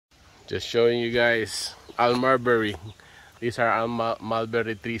Just showing you guys mulberry. These are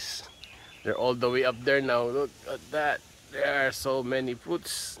mulberry trees. They're all the way up there now. Look at that. There are so many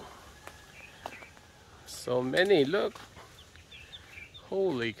fruits. So many, look.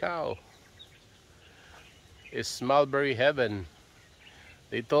 Holy cow. It's mulberry heaven.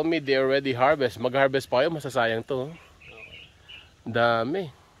 They told me they already harvest. Mag-harvest pa kayo, masasayang to. Dami.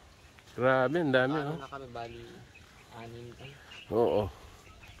 Grabe, ang dami. Ano na kami, bali, 6 tayo. Oo.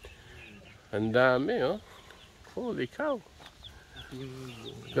 Ang dami, oh. Holy cow.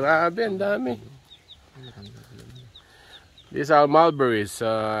 Grabe, ang dami. These are mulberries.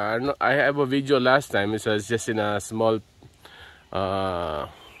 I have a video last time. It was just in a small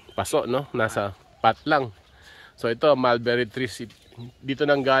paso, no? Nasa pot lang. So ito, mulberry trees. Dito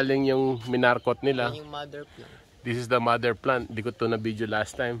nang galing yung minarkot nila. Yung mother plant. This is the mother plant. Di ko ito na video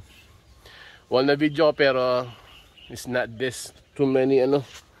last time. Well, na video pero it's not this too many ano.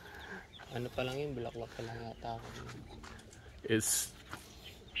 Ano pa lang yun, bulaklak pa lang yata. It's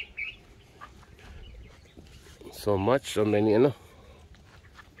so much, so many ano.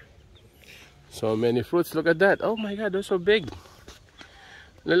 So many fruits. Look at that. Oh my God, they're so big.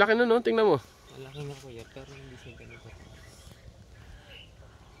 Lalaki na, no? Tingnan mo. Lalaki na kuya, pero hindi siya ganito.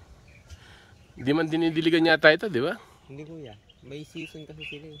 Hindi man dinidiligan yata ito, di ba? Hindi kuya. May season kasi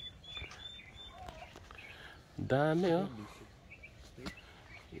sila eh. Dami, oh.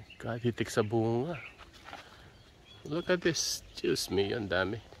 Kahit hitik sa bunga. Look at this. Excuse me, ang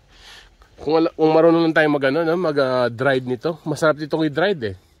dami. Kung marunong lang tayo mag-dried nito, masarap ditong i-dried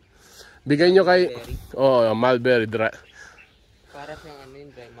eh. Bigay nyo kay... Oh, mulberry dry. Para siyang ano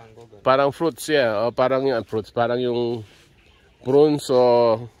yung dry mango. Ganun. Parang fruits, yeah. O, parang yung fruits. Parang yung prunes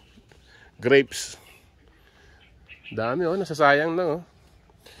o grapes. Dami, oh. Nasasayang lang, oh.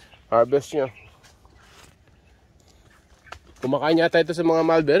 Harvest nyo. Kumakain yata ito sa mga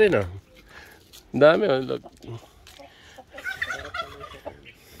mulberry, no? Dami, oh. Look.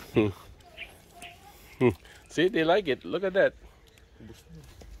 See, they like it. Look at that.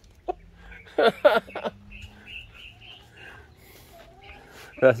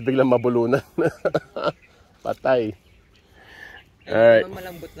 Tapos biglang mabulunan. Patay. Alright.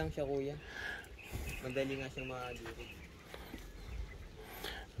 Malambot lang siya kuya. Madali nga siyang makadiri.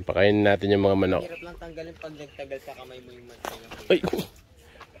 Pakainin natin yung mga manok. Hirap lang tanggalin pag nagtagal sa kamay mo yung manok. Ay!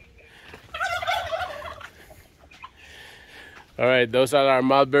 Alright, those are our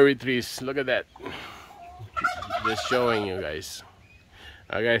mulberry trees. Look at that. Just showing you guys.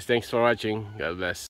 Alright guys, thanks for watching. God bless.